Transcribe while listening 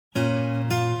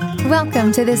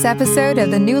Welcome to this episode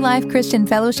of the New Life Christian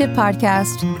Fellowship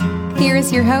Podcast. Here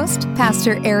is your host,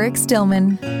 Pastor Eric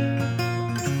Stillman.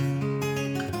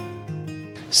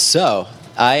 So,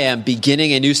 I am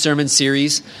beginning a new sermon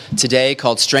series today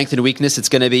called Strength and Weakness. It's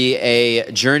going to be a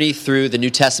journey through the New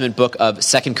Testament book of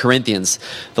 2 Corinthians,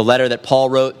 the letter that Paul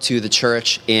wrote to the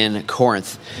church in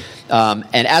Corinth.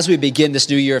 And as we begin this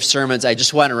new year of sermons, I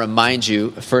just want to remind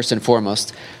you, first and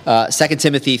foremost, 2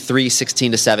 Timothy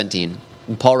 3:16-17.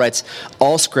 And Paul writes,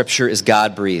 "All Scripture is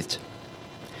God-breathed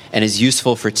and is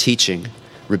useful for teaching,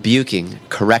 rebuking,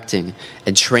 correcting,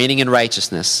 and training in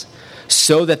righteousness,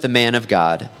 so that the man of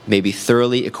God may be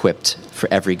thoroughly equipped for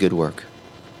every good work."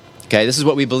 Okay, this is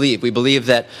what we believe. We believe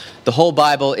that the whole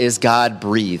Bible is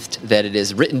God-breathed, that it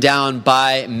is written down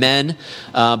by men,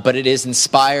 but it is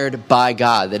inspired by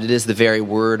God, that it is the very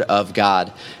Word of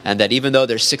God, and that even though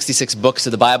there's 66 books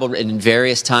of the Bible written in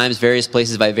various times, various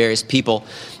places by various people,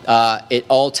 it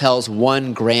all tells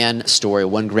one grand story,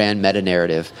 one grand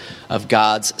meta-narrative of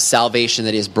God's salvation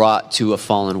that He has brought to a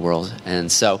fallen world. And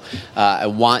so I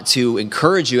want to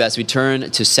encourage you as we turn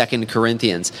to 2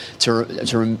 Corinthians to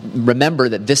remember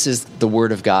that this is the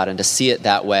Word of God and to see it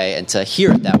that way and to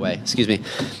hear it that way.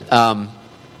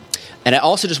 And I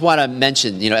also just want to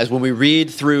mention, as when we read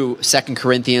through 2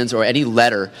 Corinthians or any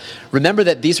letter, remember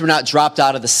that these were not dropped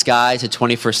out of the sky to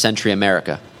 21st century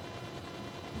America.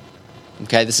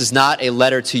 Okay, this is not a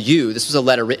letter to you. This was a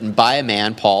letter written by a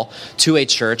man, Paul, to a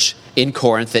church in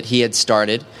Corinth that he had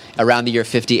started around the year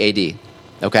 50 AD.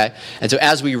 Okay? And so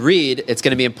as we read, it's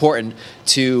going to be important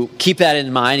to keep that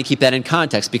in mind and keep that in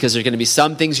context, because there's going to be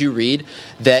some things you read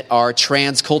that are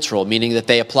transcultural, meaning that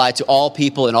they apply to all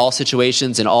people in all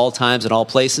situations, in all times, in all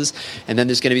places. And then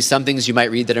there's going to be some things you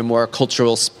might read that are more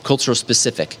cultural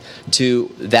specific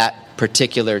to that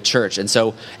particular church. And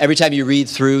so every time you read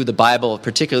through the Bible,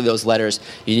 particularly those letters,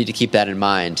 you need to keep that in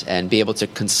mind and be able to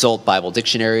consult Bible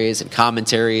dictionaries and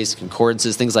commentaries,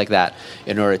 concordances, things like that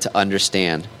in order to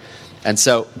understand. And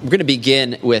so we're going to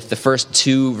begin with the first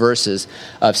two verses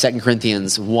of 2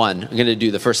 Corinthians 1. I'm going to do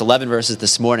the first 11 verses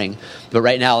this morning, but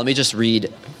right now let me just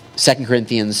read 2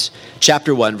 Corinthians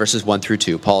chapter 1, verses 1 through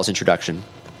 2, Paul's introduction.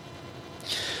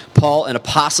 "Paul, an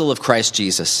apostle of Christ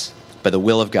Jesus, by the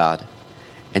will of God,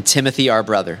 and Timothy, our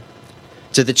brother,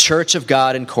 to the church of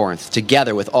God in Corinth,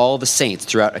 together with all the saints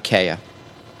throughout Achaia.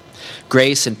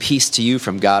 Grace and peace to you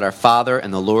from God our Father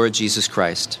and the Lord Jesus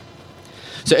Christ."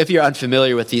 So if you're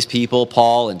unfamiliar with these people,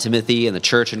 Paul and Timothy and the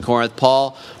church in Corinth,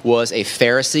 Paul was a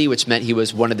Pharisee, which meant he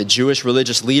was one of the Jewish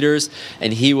religious leaders,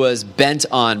 and he was bent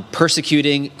on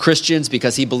persecuting Christians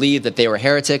because he believed that they were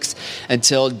heretics,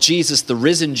 until Jesus, the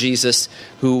risen Jesus,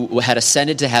 who had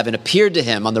ascended to heaven, appeared to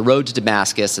him on the road to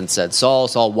Damascus and said, "Saul,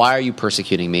 Saul, why are you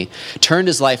persecuting me?" Turned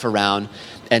his life around,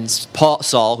 and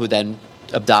Saul, who then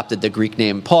adopted the Greek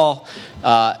name Paul,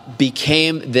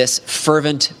 became this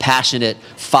fervent, passionate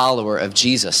follower of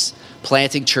Jesus,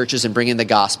 planting churches and bringing the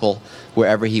gospel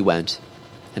wherever he went.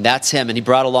 And that's him. And he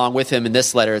brought along with him in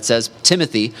this letter, it says,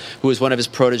 Timothy, who was one of his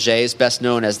proteges, best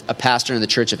known as a pastor in the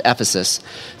church of Ephesus.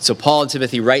 So Paul and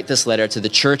Timothy write this letter to the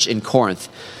church in Corinth.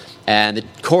 And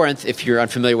Corinth, if you're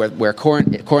unfamiliar with where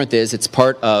Corinth is, it's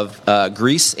part of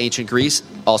Greece, ancient Greece,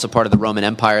 also part of the Roman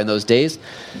Empire in those days.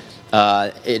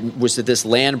 It was this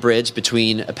land bridge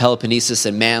between Peloponnesus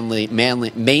and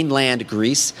mainland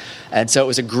Greece. And so it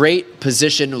was a great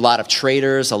position, a lot of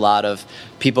traders, a lot of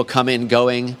people come in,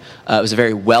 going. It was a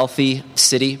very wealthy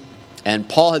city. And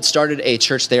Paul had started a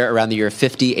church there around the year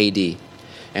 50 AD.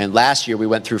 And last year we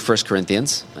went through 1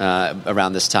 Corinthians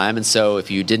around this time. And so if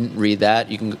you didn't read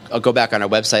that, you can go back on our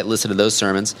website, listen to those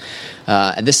sermons.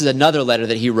 And this is another letter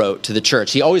that he wrote to the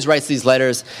church. He always writes these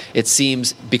letters, it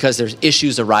seems, because there's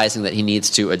issues arising that he needs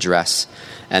to address.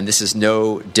 And this is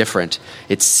no different.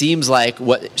 It seems like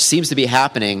what seems to be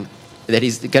happening that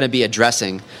he's going to be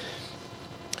addressing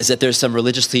is that there's some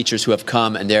religious teachers who have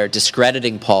come and they're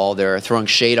discrediting Paul. They're throwing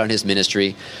shade on his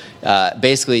ministry,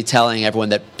 basically telling everyone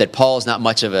that Paul is not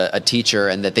much of a teacher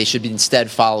and that they should be instead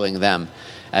following them.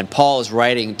 And Paul is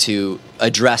writing to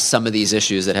address some of these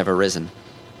issues that have arisen.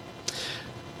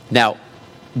 Now,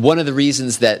 one of the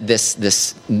reasons that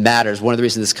this matters, one of the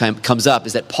reasons this comes up,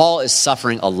 is that Paul is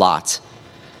suffering a lot.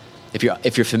 If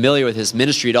you're familiar with his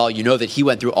ministry at all, you know that he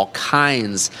went through all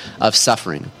kinds of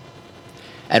suffering.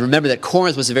 And remember that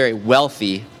Corinth was a very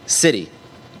wealthy city.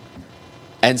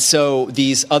 And so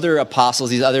these other apostles,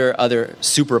 these other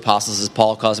super apostles, as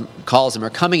Paul calls them, are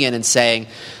coming in and saying,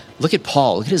 "Look at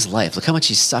Paul, look at his life, look how much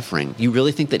he's suffering. You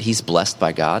really think that he's blessed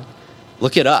by God?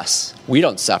 Look at us. We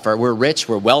don't suffer. We're rich,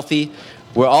 we're wealthy,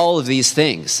 we're all of these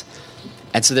things."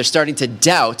 And so they're starting to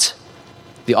doubt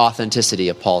the authenticity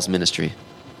of Paul's ministry.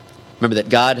 Remember that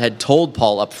God had told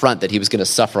Paul up front that he was going to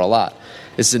suffer a lot.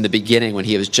 This is in the beginning when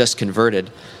he was just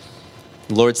converted.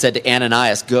 The Lord said to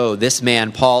Ananias, "Go, this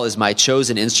man, Paul, is my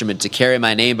chosen instrument to carry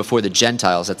my name before the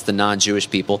Gentiles," that's the non-Jewish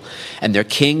people, "and their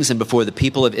kings and before the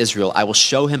people of Israel. I will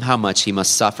show him how much he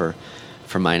must suffer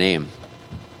for my name."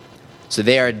 So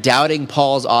they are doubting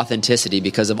Paul's authenticity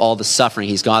because of all the suffering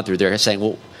he's gone through. They're saying,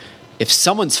 well, if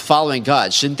someone's following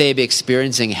God, shouldn't they be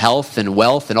experiencing health and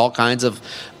wealth and all kinds of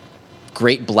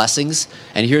great blessings?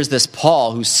 And here's this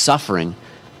Paul who's suffering.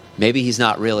 Maybe he's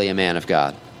not really a man of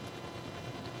God.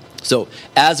 So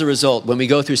as a result, when we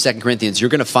go through 2 Corinthians, you're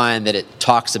going to find that it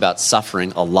talks about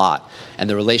suffering a lot and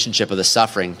the relationship of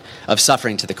suffering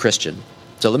to the Christian.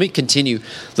 So let me continue.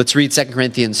 Let's read 2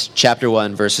 Corinthians chapter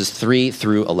 1, verses 3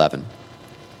 through 11.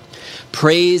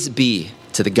 "Praise be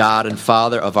to the God and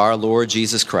Father of our Lord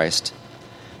Jesus Christ,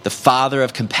 the Father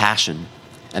of compassion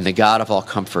and the God of all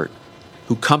comfort,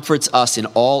 who comforts us in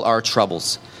all our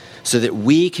troubles, so that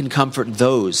we can comfort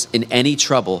those in any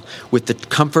trouble with the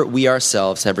comfort we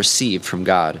ourselves have received from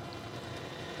God.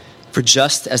 For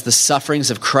just as the sufferings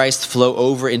of Christ flow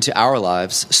over into our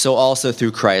lives, so also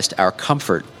through Christ our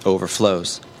comfort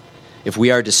overflows. If we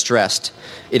are distressed,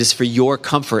 it is for your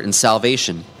comfort and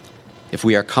salvation. If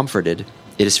we are comforted,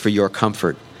 it is for your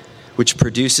comfort, which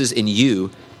produces in you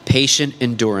patient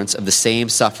endurance of the same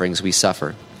sufferings we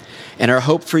suffer. And our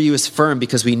hope for you is firm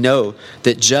because we know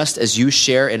that just as you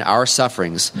share in our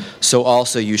sufferings, so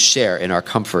also you share in our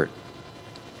comfort.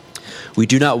 We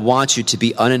do not want you to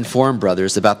be uninformed,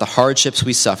 brothers, about the hardships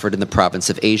we suffered in the province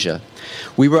of Asia.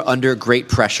 We were under great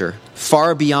pressure,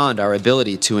 far beyond our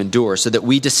ability to endure, so that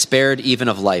we despaired even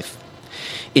of life.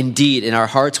 Indeed, in our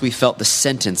hearts we felt the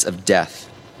sentence of death.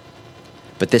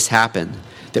 But this happened,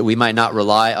 that we might not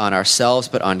rely on ourselves,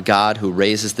 but on God who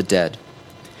raises the dead.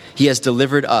 He has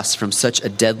delivered us from such a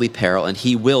deadly peril, and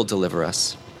he will deliver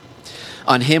us.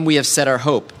 On him we have set our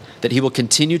hope, that he will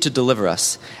continue to deliver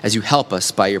us as you help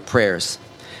us by your prayers.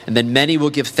 And then many will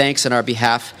give thanks on our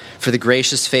behalf for the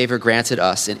gracious favor granted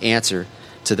us in answer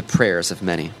to the prayers of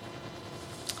many."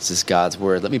 This is God's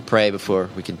word. Let me pray before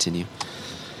we continue.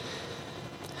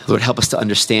 Lord, help us to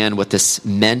understand what this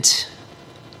meant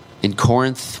in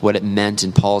Corinth, what it meant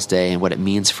in Paul's day, and what it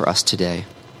means for us today.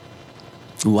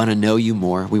 We want to know you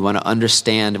more. We want to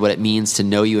understand what it means to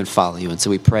know you and follow you. And so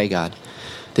we pray, God,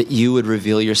 that you would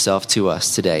reveal yourself to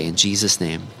us today. In Jesus'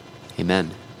 name,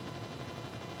 amen.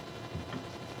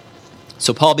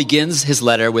 So Paul begins his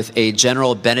letter with a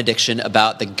general benediction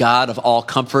about the God of all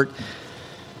comfort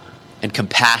and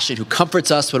compassion, who comforts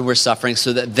us when we're suffering,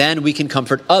 so that then we can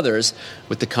comfort others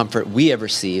with the comfort we have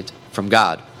received from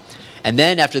God. And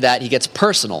then after that, he gets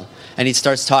personal, and he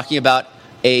starts talking about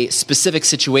a specific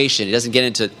situation. He doesn't get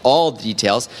into all the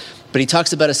details, but he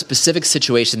talks about a specific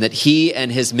situation that he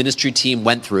and his ministry team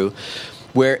went through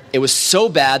where it was so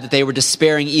bad that they were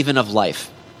despairing even of life.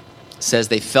 It says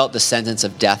they felt the sentence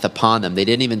of death upon them. They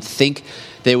didn't even think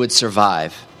they would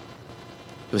survive.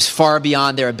 It was far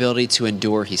beyond their ability to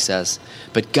endure, he says.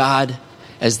 But God,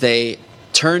 as they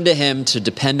turned to him to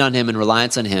depend on him and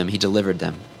reliance on him, he delivered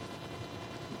them.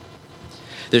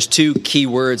 There's two key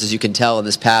words, as you can tell in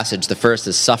this passage. The first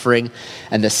is suffering,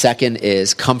 and the second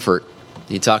is comfort.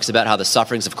 He talks about how the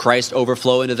sufferings of Christ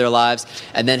overflow into their lives,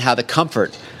 and then how the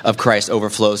comfort of Christ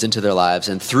overflows into their lives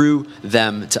and through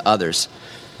them to others.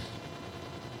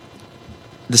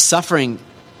 The suffering,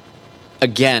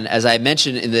 again, as I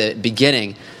mentioned in the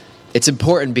beginning, it's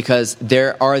important because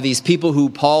there are these people who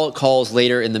Paul calls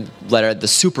later in the letter the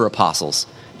super apostles.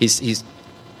 He's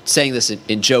saying this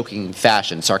in joking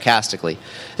fashion, sarcastically,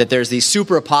 that there's these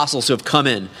super apostles who have come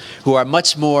in who are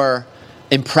much more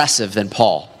impressive than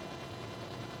Paul.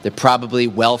 They're probably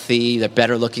wealthy, they're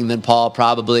better looking than Paul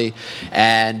probably,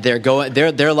 and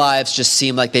their lives just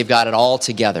seem like they've got it all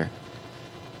together.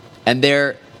 And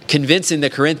they're convincing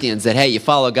the Corinthians that, hey, you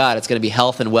follow God, it's going to be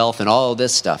health and wealth and all of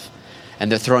this stuff.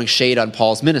 And they're throwing shade on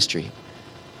Paul's ministry.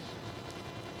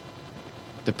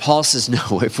 But Paul says,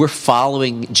 no, if we're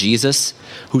following Jesus,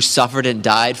 who suffered and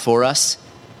died for us,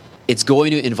 it's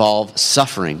going to involve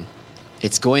suffering.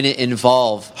 It's going to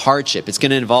involve hardship. It's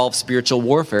going to involve spiritual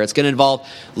warfare. It's going to involve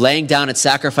laying down and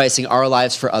sacrificing our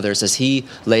lives for others as he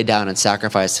laid down and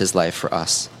sacrificed his life for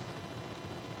us.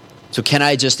 So can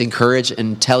I just encourage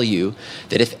and tell you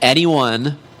that if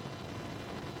anyone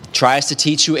tries to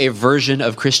teach you a version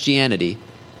of Christianity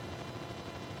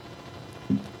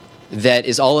that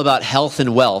is all about health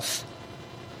and wealth,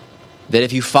 that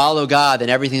if you follow God, then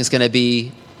everything is going to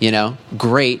be,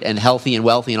 great and healthy and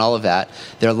wealthy and all of that,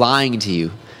 they're lying to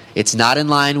you. It's not in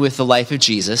line with the life of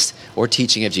Jesus or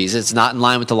teaching of Jesus. It's not in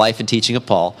line with the life and teaching of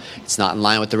Paul. It's not in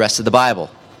line with the rest of the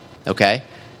Bible. Okay?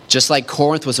 Just like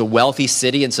Corinth was a wealthy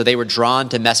city, and so they were drawn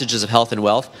to messages of health and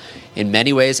wealth, in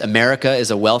many ways, America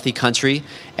is a wealthy country,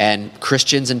 and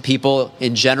Christians and people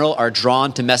in general are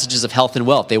drawn to messages of health and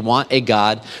wealth. They want a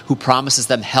God who promises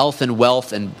them health and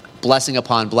wealth and blessing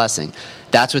upon blessing.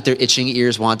 That's what their itching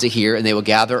ears want to hear, and they will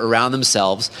gather around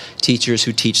themselves teachers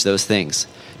who teach those things.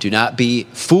 Do not be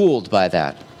fooled by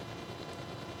that.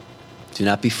 Do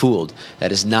not be fooled.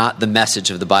 That is not the message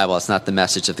of the Bible. It's not the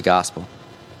message of the gospel.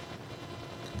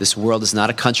 This world is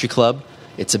not a country club.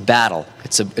 It's a battle.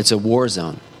 It's a war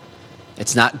zone.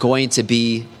 It's not going to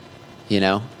be,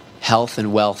 health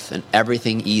and wealth and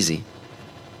everything easy.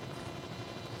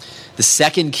 The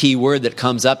second key word that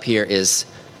comes up here is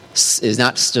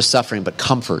not just suffering, but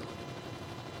comfort.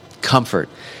 Comfort.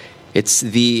 It's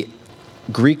the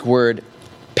Greek word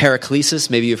paraklesis.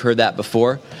 Maybe you've heard that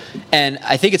before. And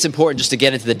I think it's important just to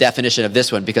get into the definition of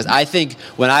this one, because I think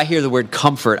when I hear the word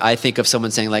comfort, I think of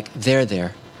someone saying like, they're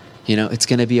there. It's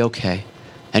going to be okay.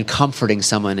 And comforting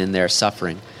someone in their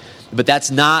suffering. But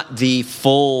that's not the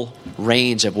full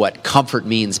range of what comfort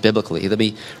means biblically. Let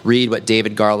me read what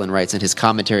David Garland writes in his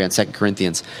commentary on 2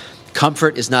 Corinthians.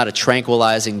 Comfort is not a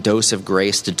tranquilizing dose of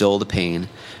grace to dull the pain,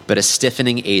 but a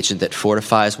stiffening agent that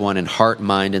fortifies one in heart,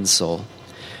 mind, and soul.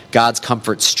 God's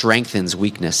comfort strengthens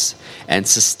weakness and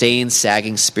sustains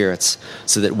sagging spirits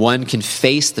so that one can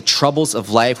face the troubles of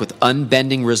life with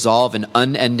unbending resolve and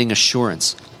unending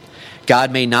assurance.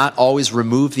 God may not always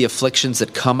remove the afflictions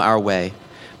that come our way,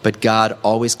 but God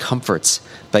always comforts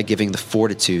by giving the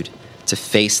fortitude to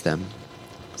face them.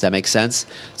 Does that make sense?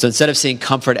 So instead of seeing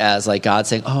comfort as like God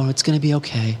saying, oh, it's going to be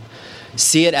okay,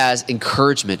 see it as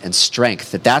encouragement and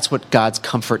strength, that's what God's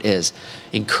comfort is.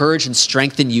 Encourage and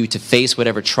strengthen you to face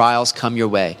whatever trials come your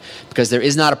way. Because there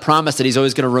is not a promise that he's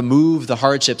always going to remove the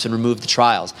hardships and remove the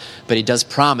trials, but he does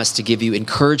promise to give you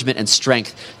encouragement and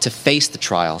strength to face the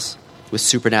trials with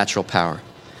supernatural power.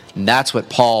 And that's what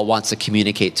Paul wants to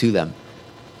communicate to them.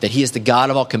 That he is the God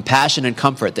of all compassion and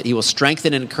comfort, that he will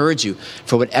strengthen and encourage you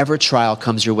for whatever trial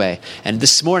comes your way. And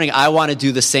this morning, I want to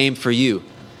do the same for you.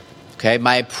 Okay,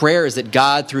 my prayer is that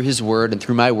God, through his word and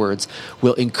through my words,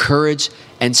 will encourage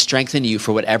and strengthen you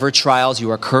for whatever trials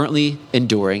you are currently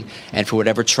enduring and for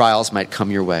whatever trials might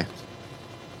come your way.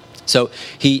 So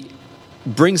he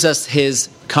brings us his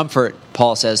comfort,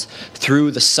 Paul says,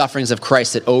 through the sufferings of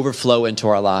Christ that overflow into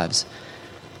our lives.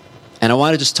 And I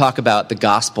want to just talk about the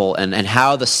gospel and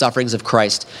how the sufferings of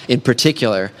Christ in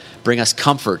particular bring us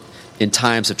comfort in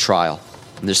times of trial.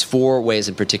 And there's 4 ways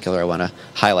in particular I want to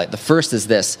highlight. The first is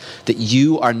this, that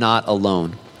you are not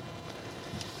alone.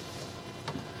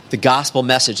 The gospel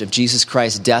message of Jesus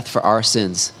Christ's death for our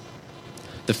sins.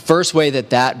 The first way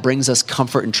that brings us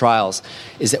comfort in trials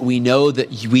is that we know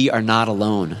that we are not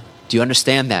alone. Do you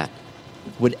understand that?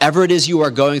 Whatever it is you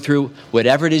are going through,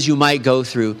 whatever it is you might go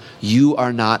through, you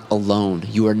are not alone.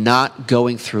 You are not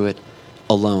going through it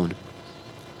alone.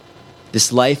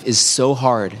 This life is so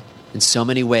hard in so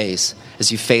many ways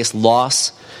as you face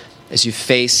loss, as you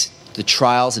face the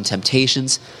trials and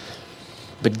temptations,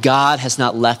 but God has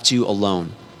not left you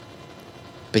alone.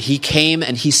 But he came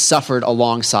and he suffered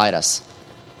alongside us.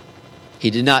 He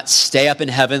did not stay up in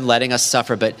heaven letting us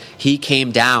suffer, but he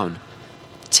came down,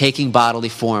 taking bodily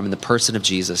form in the person of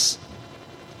Jesus.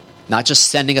 Not just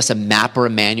sending us a map or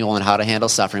a manual on how to handle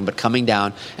suffering, but coming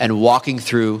down and walking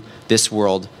through this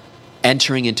world,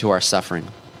 entering into our suffering.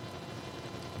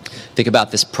 Think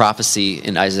about this prophecy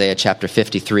in Isaiah chapter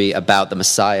 53 about the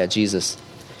Messiah, Jesus.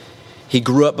 He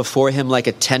grew up before him like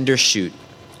a tender shoot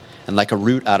and like a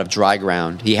root out of dry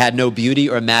ground. He had no beauty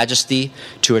or majesty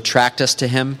to attract us to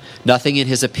him, nothing in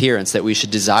his appearance that we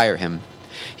should desire him.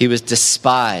 He was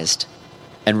despised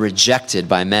and rejected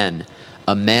by men,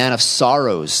 a man of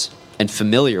sorrows and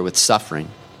familiar with suffering.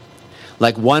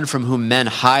 Like one from whom men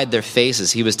hide their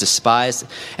faces, he was despised,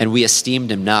 and we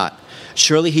esteemed him not.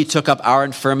 Surely he took up our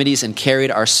infirmities and carried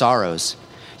our sorrows.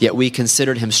 Yet we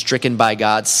considered him stricken by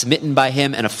God, smitten by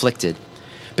him, and afflicted.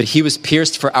 But he was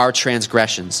pierced for our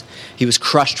transgressions. He was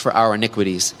crushed for our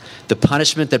iniquities. The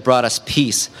punishment that brought us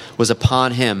peace was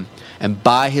upon him, and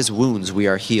by his wounds we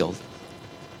are healed.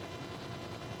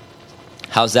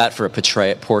 How's that for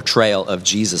a portrayal of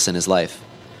Jesus in his life?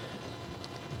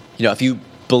 If you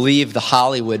believe the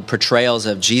Hollywood portrayals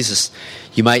of Jesus,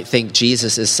 you might think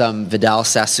Jesus is some Vidal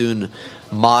Sassoon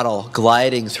model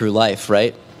gliding through life,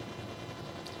 right?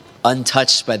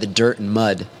 Untouched by the dirt and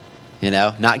mud,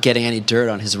 not getting any dirt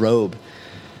on his robe.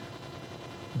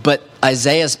 But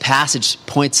Isaiah's passage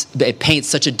paints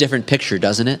such a different picture,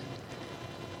 doesn't it?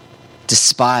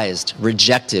 Despised,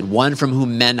 rejected, one from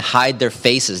whom men hide their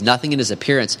faces, nothing in his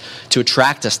appearance to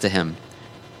attract us to him.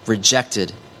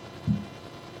 Rejected.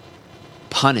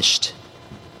 punished,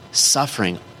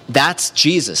 suffering. That's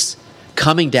Jesus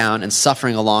coming down and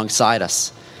suffering alongside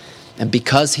us. And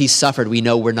because he suffered, we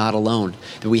know we're not alone,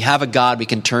 that we have a God we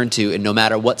can turn to, and no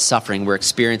matter what suffering we're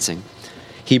experiencing.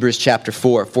 Hebrews chapter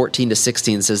 4,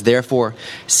 14-16 says, "Therefore,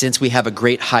 since we have a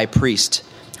great high priest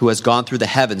who has gone through the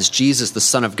heavens, Jesus, the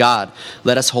Son of God,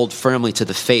 let us hold firmly to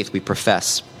the faith we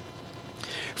profess.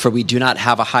 For we do not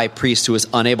have a high priest who is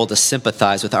unable to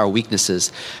sympathize with our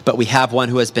weaknesses, but we have one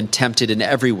who has been tempted in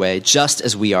every way, just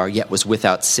as we are, yet was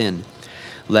without sin.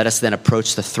 Let us then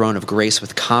approach the throne of grace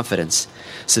with confidence,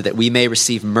 so that we may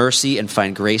receive mercy and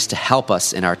find grace to help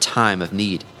us in our time of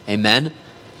need." Amen?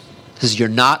 Because you're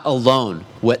not alone.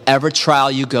 Whatever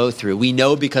trial you go through, we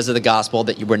know because of the gospel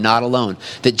that you were not alone,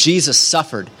 that Jesus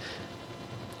suffered,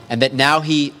 and that now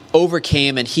he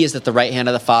overcame and he is at the right hand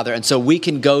of the Father, and so we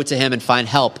can go to him and find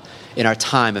help in our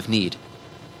time of need.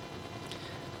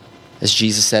 As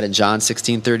Jesus said in John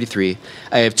 16:33,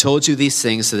 "I have told you these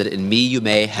things so that in me you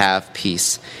may have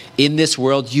peace. In this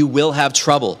world you will have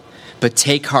trouble, but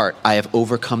take heart, I have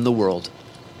overcome the world."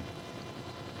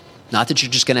 Not that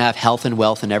you're just going to have health and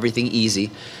wealth and everything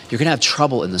easy. You're going to have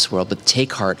trouble in this world, but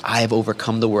take heart, I have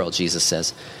overcome the world, Jesus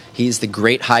says. He is the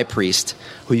great high priest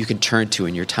who you can turn to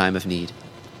in your time of need.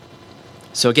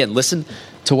 So again, listen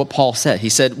to what Paul said. He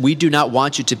said, "We do not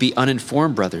want you to be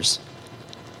uninformed, brothers,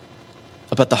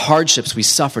 about the hardships we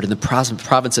suffered in the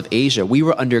province of Asia. We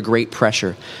were under great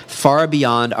pressure, far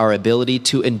beyond our ability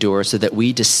to endure, so that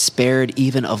we despaired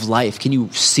even of life." Can you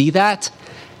see that?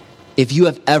 If you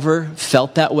have ever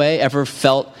felt that way, ever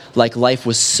felt like life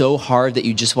was so hard that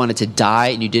you just wanted to die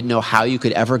and you didn't know how you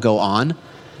could ever go on,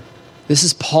 this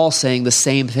is Paul saying the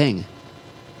same thing.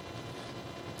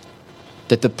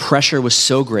 That the pressure was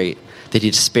so great that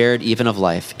he despaired even of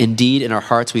life. Indeed, in our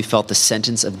hearts we felt the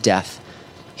sentence of death.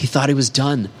 He thought he was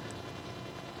done.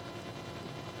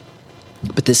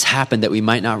 But this happened that we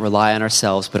might not rely on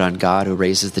ourselves, but on God who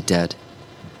raises the dead.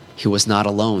 He was not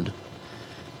alone.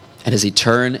 And as he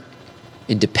turned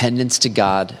in dependence to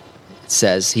God, it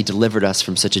says he delivered us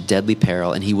from such a deadly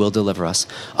peril, and he will deliver us.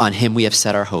 On him we have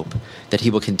set our hope, that he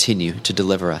will continue to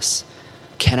deliver us.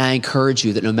 Can I encourage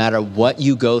you that no matter what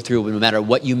you go through, no matter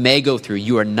what you may go through,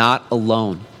 you are not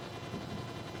alone.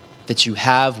 That you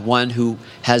have one who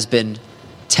has been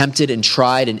tempted and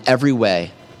tried in every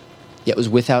way, yet was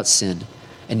without sin.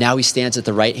 And now he stands at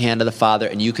the right hand of the Father,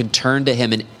 and you can turn to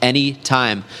him in any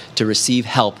time to receive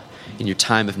help in your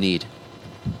time of need.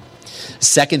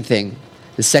 Second thing,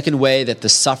 the second way that the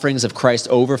sufferings of Christ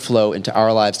overflow into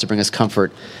our lives to bring us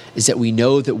comfort is that we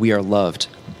know that we are loved.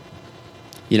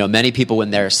 You know, many people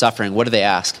when they're suffering, what do they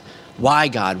ask? Why,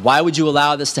 God? Why would you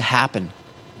allow this to happen?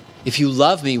 If you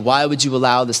love me, why would you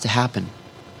allow this to happen?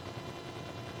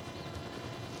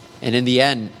 And in the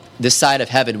end, this side of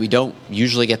heaven, we don't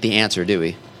usually get the answer, do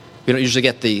we? We don't usually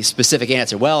get the specific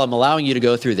answer. Well, I'm allowing you to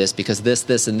go through this because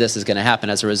this, and this is going to happen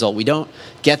as a result. We don't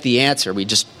get the answer. We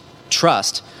just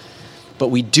trust. But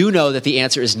we do know that the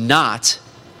answer is not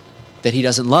that he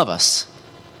doesn't love us.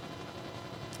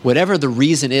 Whatever the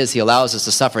reason is he allows us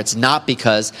to suffer, it's not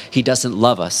because he doesn't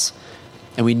love us.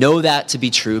 And we know that to be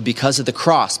true because of the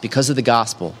cross, because of the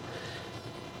gospel.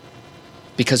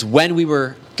 Because when we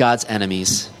were God's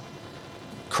enemies,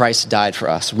 Christ died for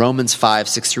us. Romans 5,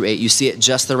 6-8. You see it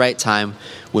just the right time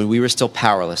when we were still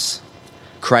powerless.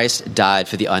 Christ died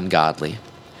for the ungodly.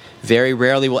 Very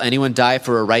rarely will anyone die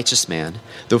for a righteous man,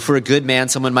 though for a good man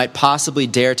someone might possibly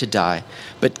dare to die.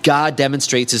 But God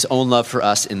demonstrates his own love for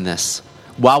us in this.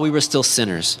 While we were still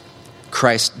sinners,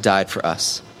 Christ died for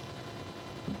us.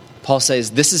 Paul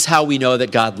says, this is how we know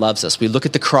that God loves us. We look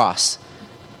at the cross.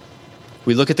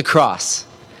 We look at the cross.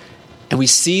 And we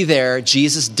see there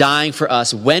Jesus dying for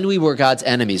us when we were God's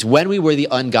enemies, when we were the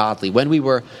ungodly, when we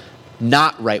were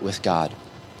not right with God.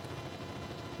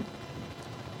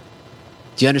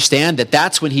 Do you understand that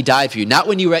that's when he died for you? Not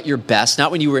when you were at your best,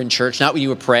 not when you were in church, not when you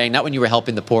were praying, not when you were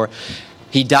helping the poor.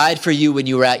 He died for you when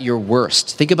you were at your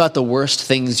worst. Think about the worst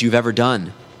things you've ever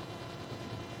done.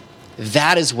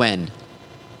 That is when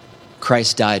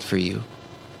Christ died for you.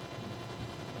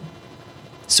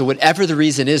 So whatever the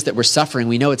reason is that we're suffering,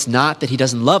 we know it's not that he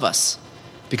doesn't love us.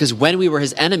 Because when we were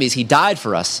his enemies, he died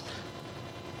for us.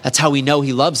 That's how we know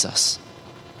he loves us.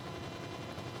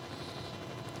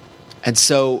 And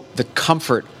so the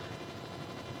comfort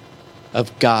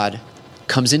of God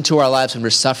comes into our lives when we're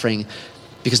suffering,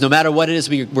 because no matter what it is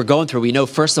we're going through, we know,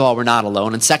 first of all, we're not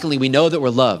alone. And secondly, we know that we're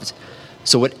loved.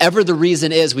 So whatever the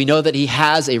reason is, we know that he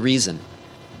has a reason.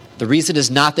 The reason is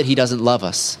not that he doesn't love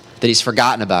us, that he's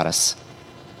forgotten about us.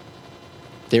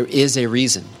 There is a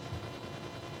reason.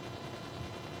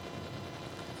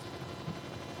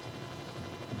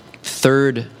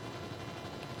 third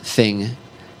thing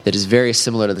that is very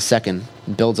similar to the second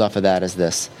and builds off of that is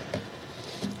this.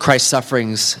 Christ's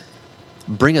sufferings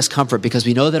bring us comfort because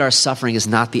we know that our suffering is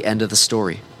not the end of the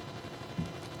story.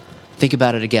 Think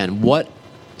about it again. What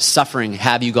suffering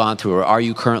have you gone through or are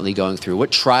you currently going through?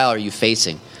 What trial are you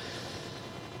facing?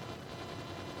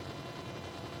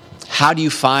 How do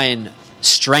you find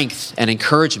strength and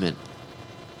encouragement,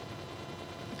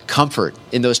 comfort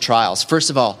in those trials?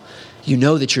 First of all, you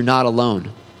know that you're not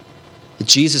alone. That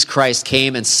Jesus Christ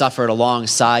came and suffered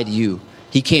alongside you.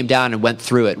 He came down and went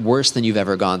through it worse than you've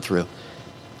ever gone through.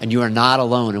 And you are not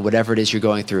alone in whatever it is you're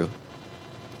going through.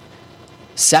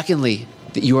 Secondly,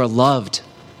 that you are loved.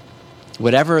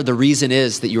 Whatever the reason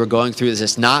is that you are going through this,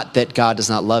 it's not that God does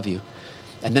not love you.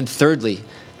 And then thirdly,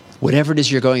 whatever it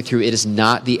is you're going through, it is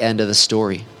not the end of the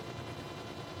story.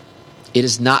 It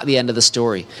is not the end of the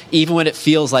story. Even when it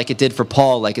feels like it did for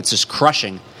Paul, like it's just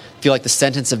crushing, feel like the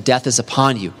sentence of death is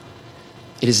upon you,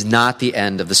 it is not the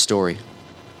end of the story.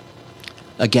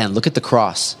 Again, look at the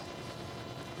cross.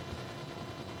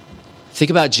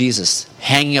 Think about Jesus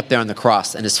hanging up there on the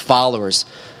cross and his followers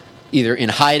either in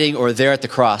hiding or there at the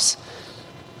cross.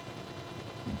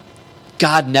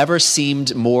 God never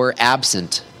seemed more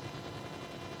absent.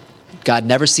 God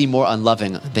never seemed more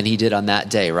unloving than he did on that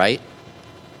day, right?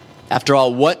 After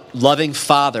all, what loving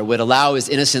father would allow his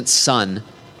innocent son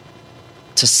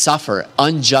to suffer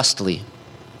unjustly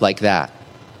like that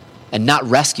and not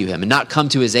rescue him and not come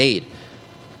to his aid?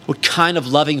 What kind of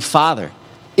loving father?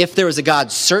 If there was a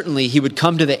God, certainly he would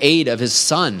come to the aid of his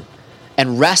son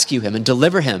and rescue him and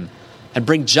deliver him and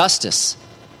bring justice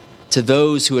to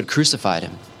those who had crucified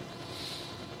him.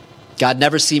 God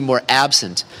never seemed more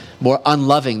absent, more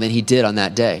unloving than he did on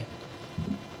that day.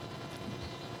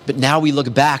 But now we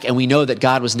look back and we know that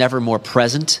God was never more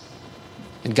present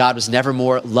and God was never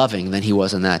more loving than he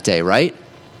was on that day, right?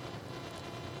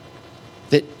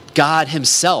 That God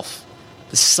himself,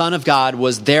 the Son of God,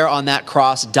 was there on that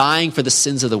cross dying for the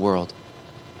sins of the world.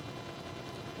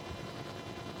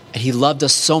 And he loved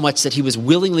us so much that he was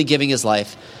willingly giving his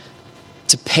life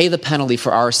to pay the penalty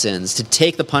for our sins, to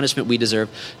take the punishment we deserve,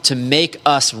 to make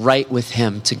us right with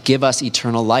him, to give us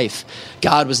eternal life.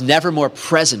 God was never more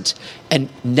present and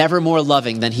never more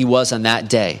loving than he was on that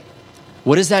day.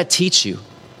 What does that teach you?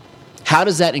 How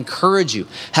does that encourage you?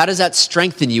 How does that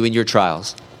strengthen you in your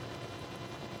trials?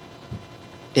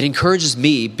 It encourages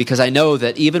me because I know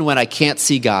that even when I can't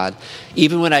see God,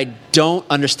 even when I don't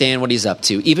understand what he's up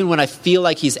to, even when I feel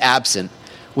like he's absent,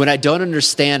 when I don't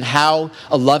understand how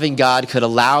a loving God could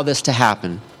allow this to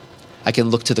happen, I can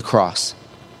look to the cross.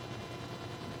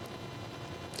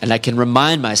 And I can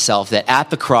remind myself that at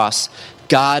the cross,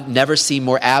 God never seemed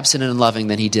more absent and loving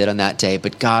than he did on that day,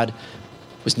 but God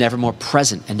was never more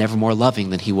present and never more loving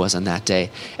than he was on that day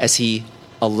as he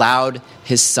allowed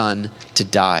his son to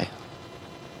die.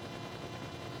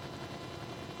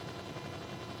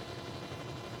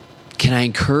 Can I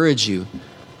encourage you?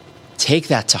 Take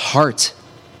that to heart.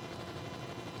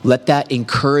 Let that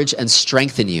encourage and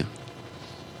strengthen you.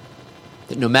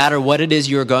 That no matter what it is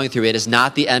you are going through, it is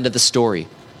not the end of the story.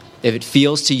 If it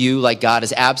feels to you like God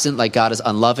is absent, like God is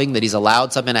unloving, that he's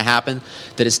allowed something to happen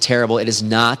that is terrible, it is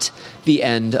not the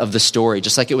end of the story.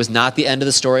 Just like it was not the end of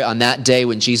the story on that day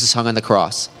when Jesus hung on the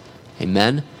cross.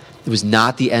 Amen? It was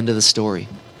not the end of the story.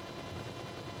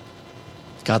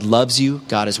 God loves you.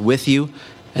 God is with you.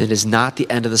 And it is not the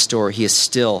end of the story. He is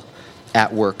still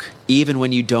at work, even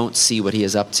when you don't see what he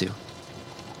is up to.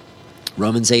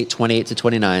 Romans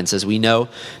 8:28-29 says, "We know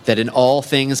that in all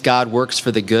things God works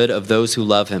for the good of those who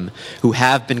love him, who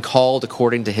have been called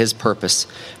according to his purpose.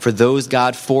 For those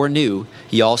God foreknew,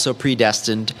 he also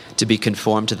predestined to be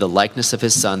conformed to the likeness of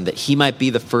his Son, that he might be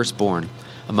the firstborn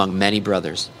among many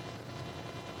brothers."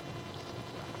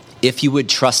 If you would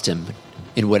trust him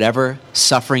in whatever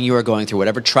suffering you are going through,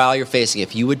 whatever trial you're facing,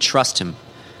 if you would trust him,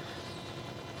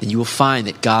 then you will find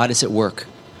that God is at work.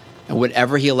 And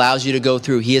whatever he allows you to go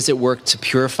through, he is at work to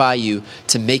purify you,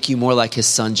 to make you more like his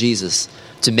son Jesus,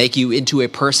 to make you into a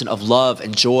person of love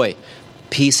and joy,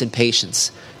 peace and patience,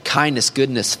 kindness,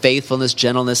 goodness, faithfulness,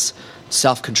 gentleness,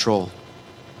 self-control.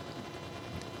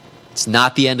 It's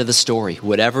not the end of the story.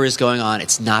 Whatever is going on,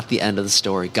 it's not the end of the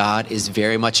story. God is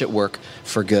very much at work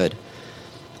for good.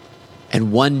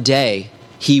 And one day,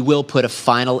 he will put a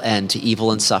final end to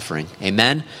evil and suffering.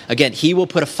 Amen? Again, he will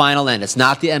put a final end. It's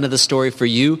not the end of the story for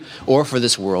you or for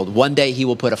this world. One day, he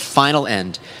will put a final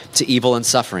end to evil and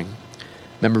suffering.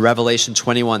 Remember Revelation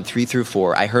 21,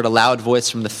 3-4. "I heard a loud voice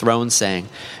from the throne saying,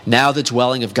 'Now the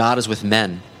dwelling of God is with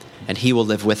men, and he will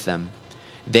live with them.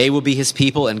 They will be his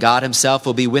people, and God himself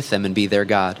will be with them and be their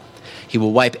God. He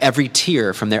will wipe every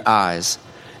tear from their eyes.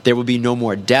 There will be no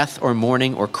more death or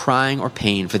mourning or crying or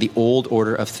pain, for the old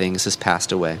order of things has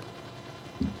passed away.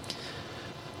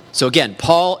 So again,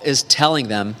 Paul is telling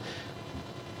them,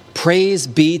 praise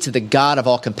be to the God of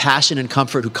all compassion and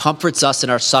comfort, who comforts us in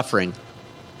our suffering.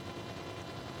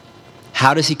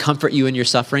 How does he comfort you in your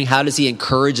suffering? How does he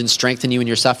encourage and strengthen you in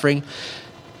your suffering?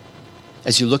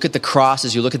 As you look at the cross,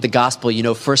 as you look at the gospel, you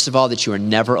know, first of all, that you are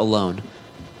never alone,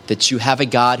 that you have a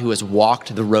God who has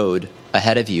walked the road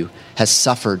ahead of you, has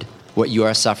suffered what you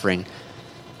are suffering.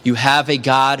 You have a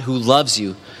God who loves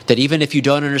you, that even if you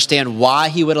don't understand why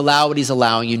he would allow what he's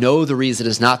allowing, you know the reason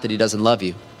is not that he doesn't love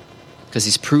you, because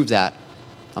he's proved that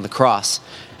on the cross.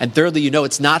 And thirdly, you know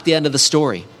it's not the end of the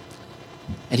story.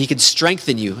 And he can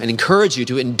strengthen you and encourage you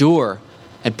to endure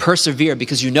and persevere,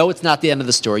 because you know it's not the end of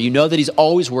the story. You know that he's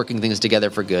always working things together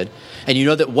for good. And you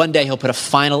know that one day he'll put a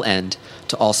final end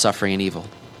to all suffering and evil.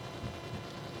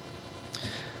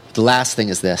 The last thing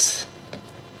is this.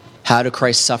 How do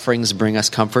Christ's sufferings bring us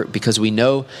comfort? Because we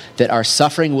know that our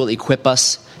suffering will equip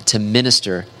us to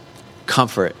minister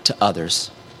comfort to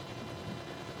others.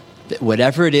 That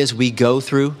whatever it is we go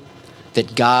through,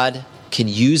 that God can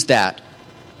use that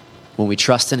when we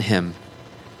trust in him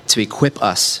to equip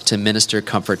us to minister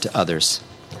comfort to others.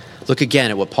 Look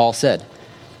again at what Paul said.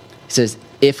 He says,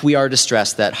 if we are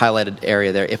distressed, that highlighted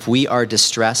area there, if we are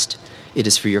distressed, it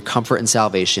is for your comfort and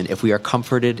salvation. If we are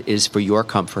comforted, it is for your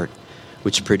comfort,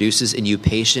 which produces in you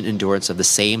patient endurance of the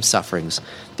same sufferings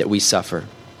that we suffer.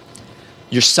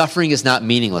 Your suffering is not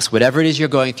meaningless. Whatever it is you're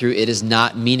going through, it is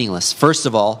not meaningless. First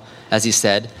of all, as he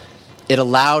said, it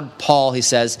allowed Paul, he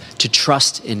says, to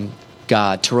trust in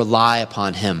God, to rely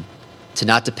upon him, to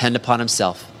not depend upon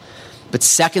himself. But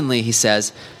secondly, he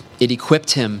says, it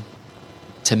equipped him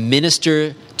to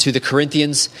minister to the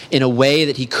Corinthians in a way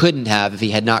that he couldn't have if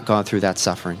he had not gone through that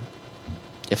suffering,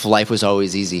 if life was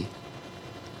always easy.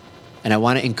 And I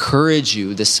want to encourage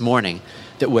you this morning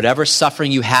that whatever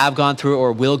suffering you have gone through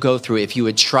or will go through, if you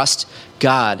would trust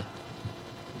God,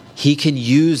 he can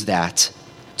use that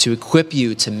to equip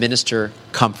you to minister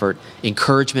comfort,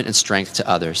 encouragement, and strength to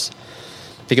others.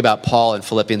 Think about Paul in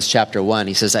Philippians chapter 1.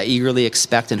 He says, I eagerly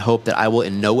expect and hope that I will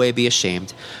in no way be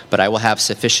ashamed, but I will have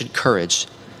sufficient courage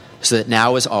so that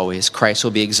now as always Christ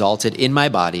will be exalted in my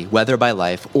body, whether by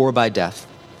life or by death.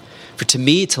 For to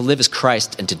me to live is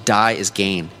Christ and to die is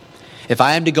gain. If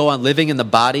I am to go on living in the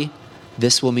body,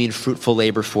 this will mean fruitful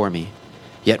labor for me.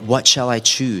 Yet what shall I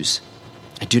choose?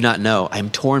 I do not know. I am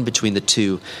torn between the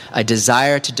two. I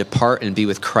desire to depart and be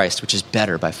with Christ, which is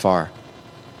better by far.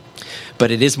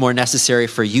 But it is more necessary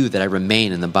for you that I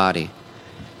remain in the body.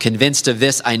 Convinced of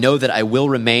this, I know that I will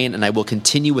remain and I will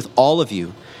continue with all of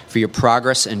you for your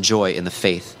progress and joy in the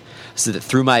faith, so that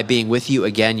through my being with you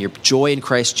again, your joy in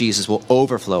Christ Jesus will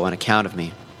overflow on account of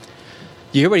me.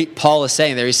 You hear what Paul is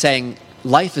saying there? He's saying,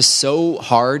 life is so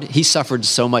hard. He suffered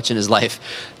so much in his life.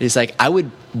 He's like, I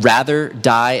would rather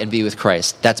die and be with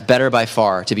Christ. That's better by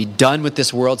far. To be done with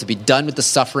this world, to be done with the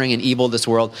suffering and evil of this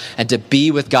world, and to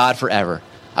be with God forever.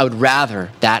 I would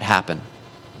rather that happen.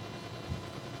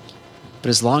 But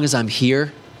as long as I'm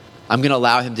here, I'm going to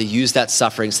allow him to use that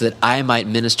suffering so that I might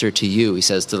minister to you, he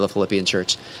says to the Philippian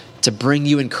church, to bring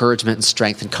you encouragement and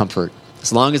strength and comfort.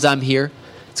 As long as I'm here,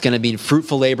 it's going to be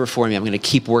fruitful labor for me. I'm going to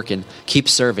keep working, keep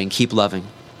serving, keep loving.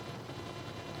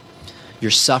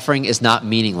 Your suffering is not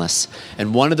meaningless.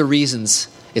 And one of the reasons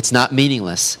it's not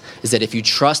meaningless is that if you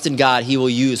trust in God, he will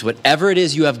use whatever it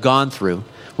is you have gone through,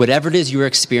 whatever it is you are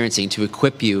experiencing, to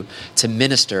equip you to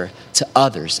minister to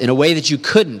others in a way that you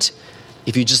couldn't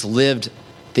if you just lived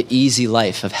the easy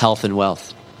life of health and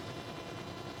wealth.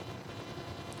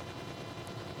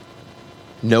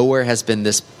 Nowhere has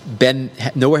this been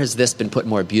put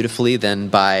more beautifully than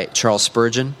by Charles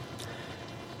Spurgeon,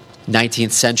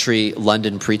 19th century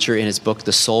London preacher, in his book,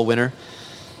 The Soul Winner.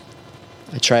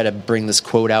 I try to bring this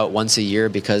quote out once a year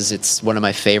because it's one of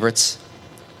my favorites.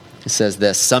 It says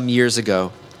this: some years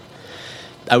ago,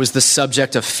 I was the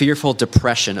subject of fearful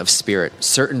depression of spirit.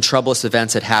 Certain troublous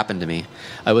events had happened to me.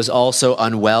 I was also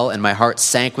unwell, and my heart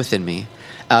sank within me.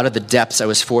 Out of the depths I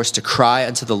was forced to cry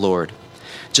unto the Lord.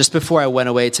 Just before I went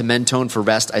away to Mentone for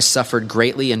rest, I suffered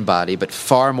greatly in body, but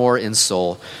far more in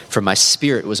soul, for my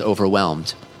spirit was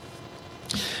overwhelmed.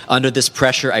 Under this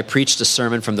pressure, I preached a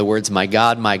sermon from the words, my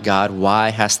God,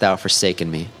 why hast thou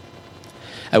forsaken me?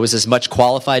 I was as much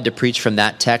qualified to preach from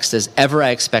that text as ever I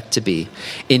expect to be.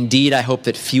 Indeed, I hope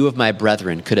that few of my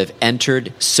brethren could have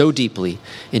entered so deeply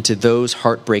into those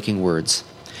heartbreaking words.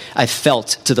 I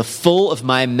felt to the full of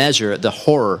my measure the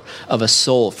horror of a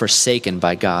soul forsaken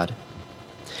by God.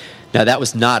 Now that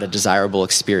was not a desirable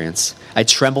experience. I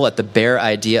tremble at the bare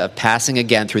idea of passing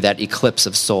again through that eclipse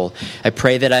of soul. I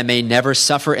pray that I may never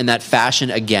suffer in that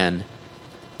fashion again,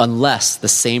 unless the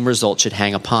same result should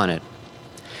hang upon it.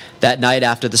 That night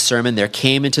after the sermon, there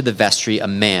came into the vestry a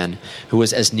man who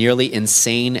was as nearly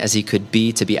insane as he could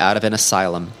be to be out of an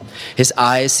asylum. His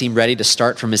eyes seemed ready to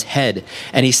start from his head,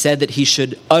 and he said that he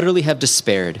should utterly have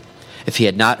despaired if he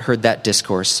had not heard that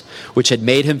discourse, which had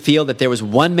made him feel that there was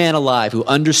one man alive who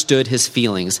understood his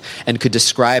feelings and could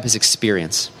describe his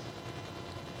experience.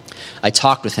 I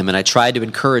talked with him, and I tried to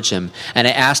encourage him, and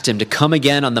I asked him to come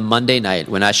again on the Monday night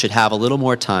when I should have a little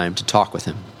more time to talk with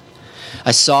him.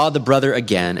 I saw the brother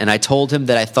again, and I told him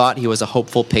that I thought he was a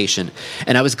hopeful patient,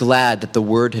 and I was glad that the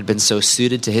word had been so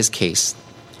suited to his case.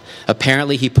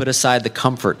 Apparently, he put aside the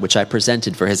comfort which I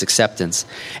presented for his acceptance,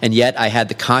 and yet I had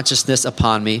the consciousness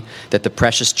upon me that the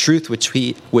precious truth which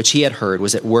he had heard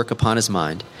was at work upon his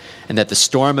mind, and that the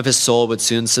storm of his soul would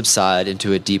soon subside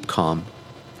into a deep calm.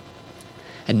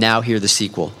 And now hear the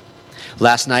sequel.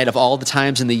 Last night, of all the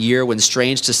times in the year when,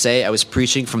 strange to say, I was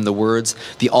preaching from the words,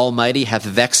 "The Almighty hath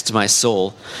vexed my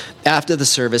soul," after the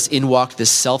service in walked this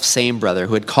self-same brother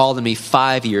who had called on me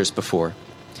 5 years before.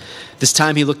 This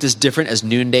time he looked as different as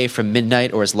noonday from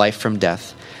midnight or as life from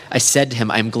death. I said to him,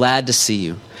 "I am glad to see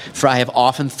you, for I have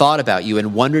often thought about you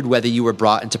and wondered whether you were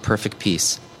brought into perfect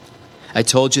peace. I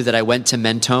told you that I went to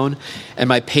Mentone, and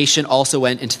my patient also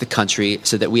went into the country,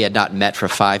 so that we had not met for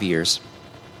 5 years.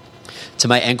 To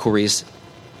my inquiries,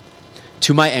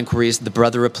 the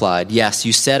brother replied, 'Yes,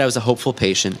 you said I was a hopeful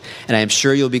patient, and I am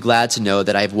sure you'll be glad to know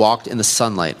that I have walked in the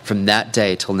sunlight from that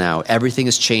day till now. Everything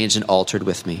has changed and altered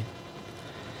with me.'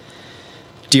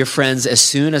 Dear friends, as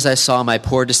soon as I saw my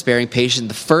poor despairing patient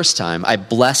the first time, I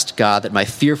blessed God that my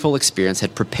fearful experience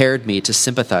had prepared me to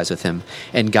sympathize with him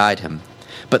and guide him.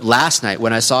 But last night,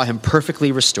 when I saw him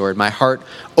perfectly restored, my heart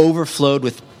overflowed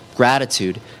with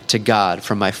gratitude to God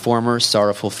from my former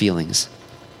sorrowful feelings.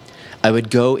 I would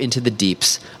go into the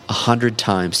deeps 100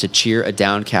 times to cheer a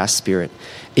downcast spirit.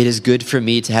 It is good for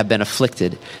me to have been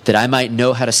afflicted, that I might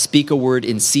know how to speak a word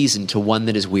in season to one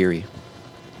that is weary.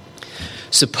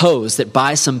 Suppose that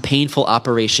by some painful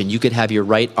operation you could have your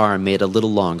right arm made a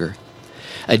little longer.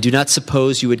 I do not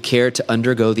suppose you would care to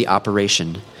undergo the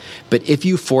operation, but if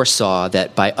you foresaw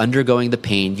that by undergoing the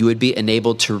pain you would be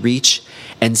enabled to reach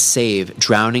and save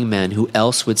drowning men who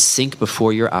else would sink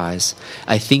before your eyes,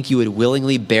 I think you would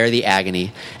willingly bear the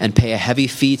agony and pay a heavy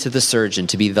fee to the surgeon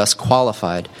to be thus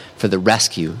qualified for the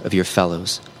rescue of your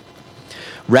fellows.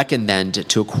 Reckon then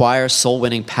to acquire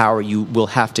soul-winning power, you will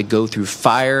have to go through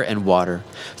fire and water,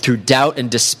 through doubt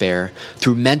and despair,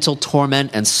 through mental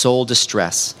torment and soul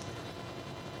distress.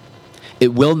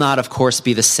 It will not, of course,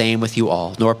 be the same with you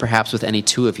all, nor perhaps with any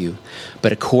two of you,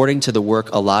 but according to the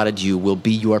work allotted you will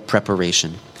be your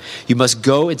preparation. You must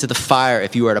go into the fire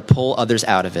if you are to pull others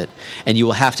out of it, and you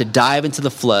will have to dive into the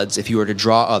floods if you are to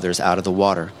draw others out of the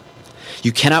water.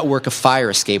 You cannot work a fire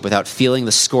escape without feeling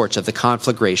the scorch of the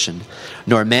conflagration,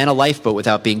 nor man a lifeboat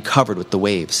without being covered with the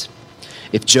waves.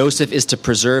 If Joseph is to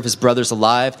preserve his brothers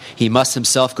alive, he must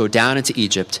himself go down into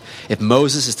Egypt. If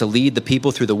Moses is to lead the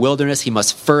people through the wilderness, he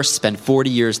must first spend 40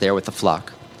 years there with the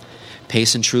flock.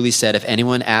 Payson truly said, if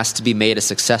anyone asks to be made a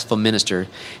successful minister,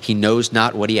 he knows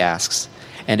not what he asks,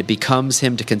 and it becomes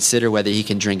him to consider whether he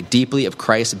can drink deeply of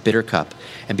Christ's bitter cup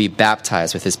and be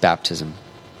baptized with his baptism.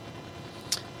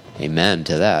 Amen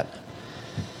to that.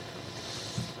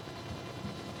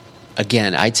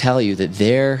 Again, I tell you that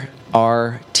there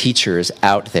are teachers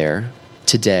out there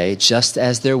today, just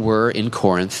as there were in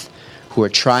Corinth, who are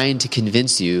trying to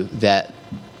convince you that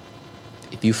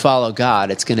if you follow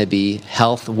God, it's going to be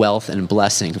health, wealth, and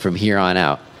blessing from here on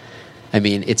out. I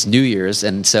mean, it's New Year's,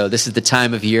 and so this is the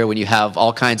time of year when you have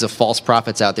all kinds of false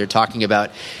prophets out there talking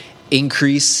about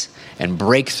increase and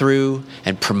breakthrough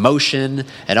and promotion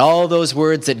and all those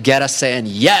words that get us saying,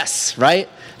 yes, right?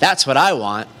 That's what I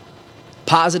want.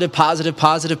 Positive, positive,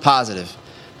 positive, positive.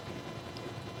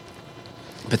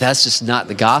 But that's just not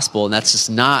the gospel, and that's just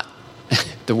not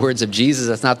the words of Jesus.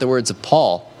 That's not the words of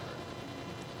Paul.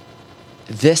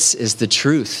 This is the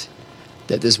truth,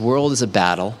 that this world is a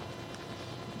battle,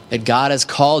 that God has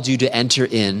called you to enter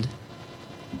in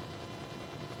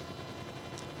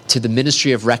to the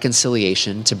ministry of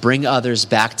reconciliation, to bring others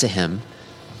back to him,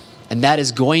 and that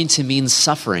is going to mean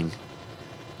suffering.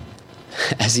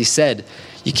 As he said,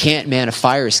 you can't man a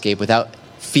fire escape without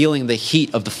feeling the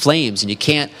heat of the flames, and you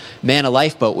can't man a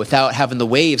lifeboat without having the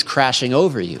waves crashing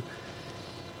over you.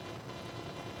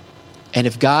 And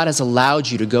if God has allowed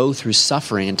you to go through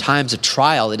suffering in times of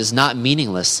trial, it is not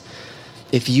meaningless.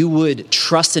 If you would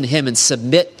trust in him and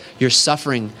submit your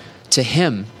suffering to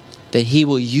him, that he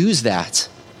will use that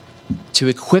to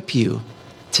equip you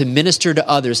to minister to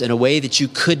others in a way that you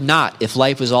could not if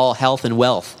life was all health and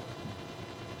wealth.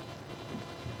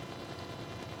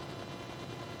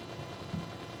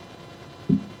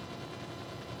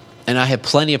 And I have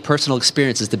plenty of personal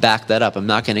experiences to back that up. I'm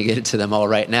not going to get into them all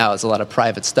right now. It's a lot of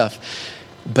private stuff.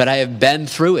 But I have been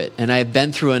through it, and I have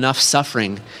been through enough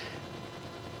suffering,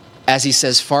 as he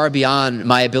says, far beyond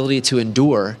my ability to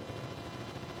endure,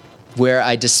 where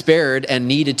I despaired and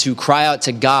needed to cry out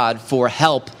to God for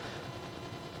help.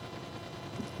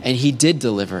 And he did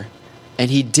deliver. And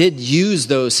he did use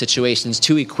those situations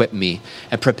to equip me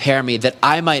and prepare me that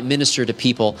I might minister to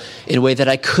people in a way that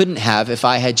I couldn't have if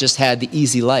I had just had the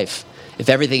easy life, if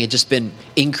everything had just been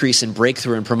increase and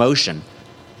breakthrough and promotion.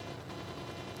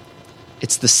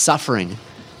 It's the suffering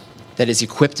that has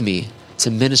equipped me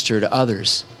to minister to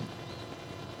others.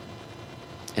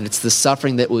 And it's the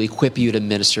suffering that will equip you to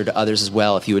minister to others as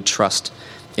well if you would trust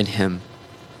in him.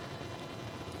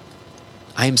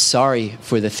 I am sorry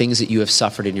for the things that you have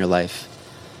suffered in your life.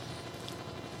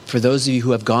 For those of you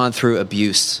who have gone through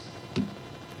abuse,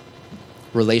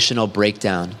 relational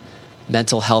breakdown,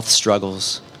 mental health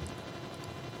struggles,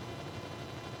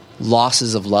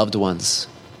 losses of loved ones.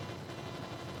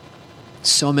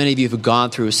 So many of you have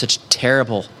gone through such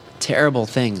terrible, terrible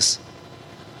things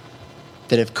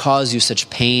that have caused you such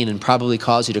pain and probably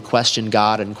caused you to question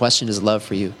God and question his love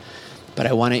for you. But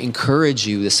I want to encourage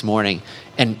you this morning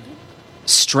and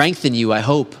strengthen you, I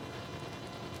hope,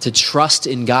 to trust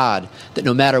in God, that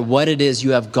no matter what it is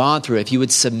you have gone through, if you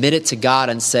would submit it to God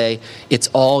and say, it's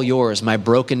all yours. My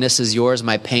brokenness is yours.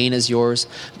 My pain is yours.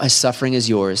 My suffering is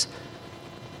yours.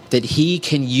 That he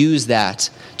can use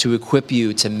that to equip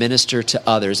you to minister to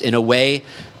others in a way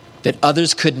that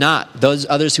others could not. Those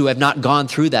others who have not gone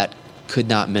through that could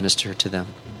not minister to them.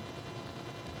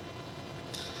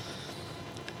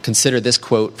 Consider this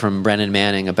quote from Brennan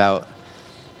Manning about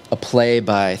a play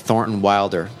by Thornton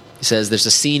Wilder. He says, there's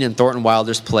a scene in Thornton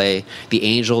Wilder's play, The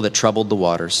Angel That Troubled the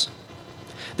Waters.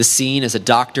 The scene is a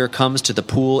doctor comes to the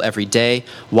pool every day,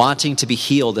 wanting to be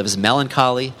healed of his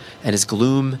melancholy and his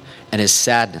gloom and his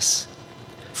sadness.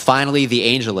 Finally, the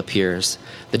angel appears.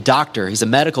 The doctor, he's a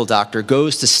medical doctor,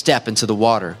 goes to step into the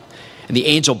water. And the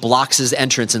angel blocks his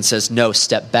entrance and says, no,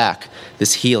 step back.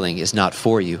 This healing is not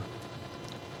for you.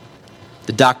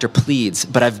 The doctor pleads,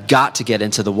 but I've got to get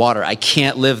into the water. I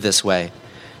can't live this way.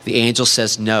 The angel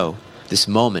says, no, this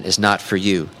moment is not for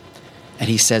you. And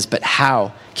he says, but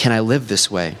how can I live this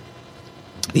way?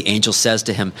 The angel says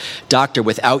to him, doctor,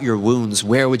 without your wounds,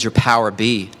 where would your power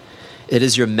be? It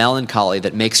is your melancholy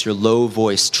that makes your low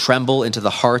voice tremble into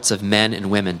the hearts of men and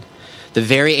women. The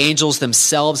very angels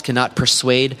themselves cannot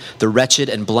persuade the wretched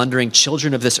and blundering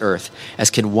children of this earth, as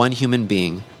can one human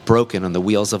being broken on the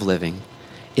wheels of living.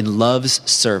 In love's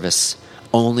service,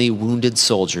 only wounded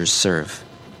soldiers serve.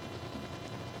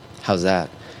 How's that?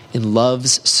 In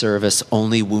love's service,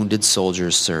 only wounded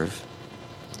soldiers serve.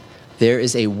 There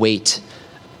is a weight,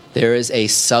 there is a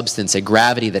substance, a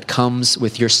gravity that comes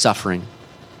with your suffering.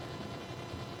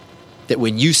 That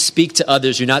when you speak to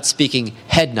others, you're not speaking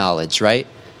head knowledge, right?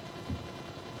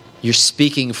 You're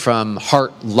speaking from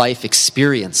heart life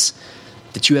experience,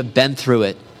 that you have been through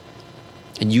it,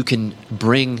 and you can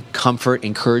bring comfort,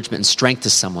 encouragement, and strength to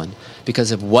someone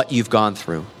because of what you've gone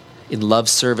through. In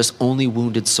love's service, only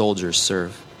wounded soldiers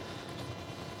serve.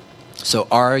 So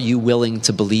are you willing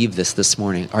to believe this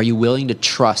morning? Are you willing to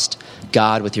trust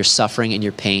God with your suffering and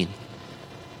your pain?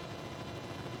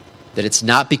 That it's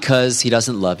not because he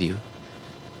doesn't love you,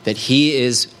 that he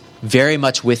is very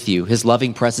much with you. His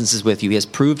loving presence is with you. He has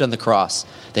proved on the cross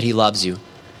that he loves you.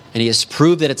 And he has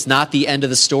proved that it's not the end of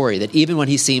the story, that even when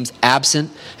he seems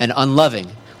absent and unloving,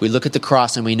 we look at the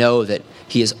cross and we know that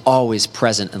he is always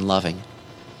present and loving.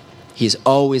 He is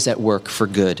always at work for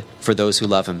good for those who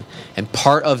love him. And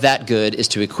part of that good is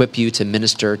to equip you to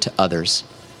minister to others.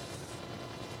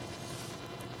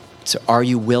 So are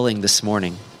you willing this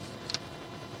morning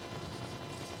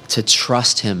to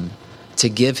trust him, to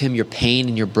give him your pain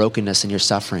and your brokenness and your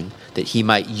suffering, that he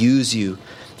might use you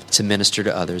to minister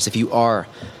to others? If you are,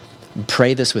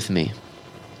 pray this with me.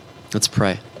 Let's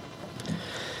pray.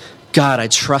 God, I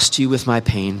trust you with my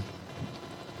pain.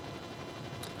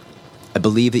 I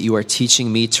believe that you are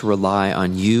teaching me to rely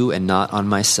on you and not on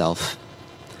myself.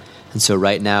 And so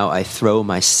right now I throw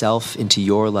myself into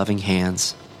your loving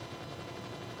hands.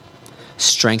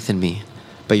 Strengthen me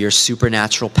by your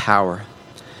supernatural power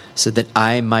so that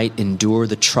I might endure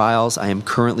the trials I am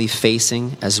currently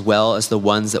facing as well as the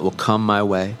ones that will come my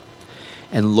way.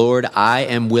 And Lord, I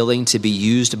am willing to be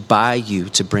used by you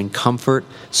to bring comfort,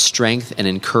 strength, and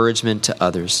encouragement to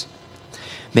others.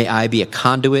 May I be a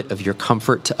conduit of your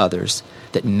comfort to others,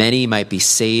 that many might be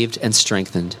saved and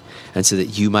strengthened, and so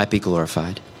that you might be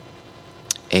glorified.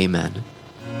 Amen.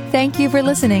 Thank you for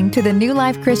listening to the New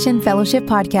Life Christian Fellowship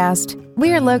Podcast.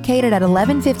 We are located at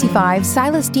 1155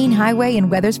 Silas Deane Highway in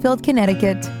Wethersfield,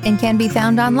 Connecticut, and can be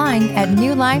found online at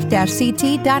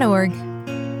newlife-ct.org.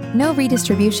 No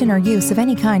redistribution or use of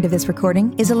any kind of this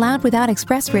recording is allowed without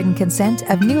express written consent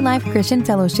of New Life Christian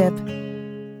Fellowship.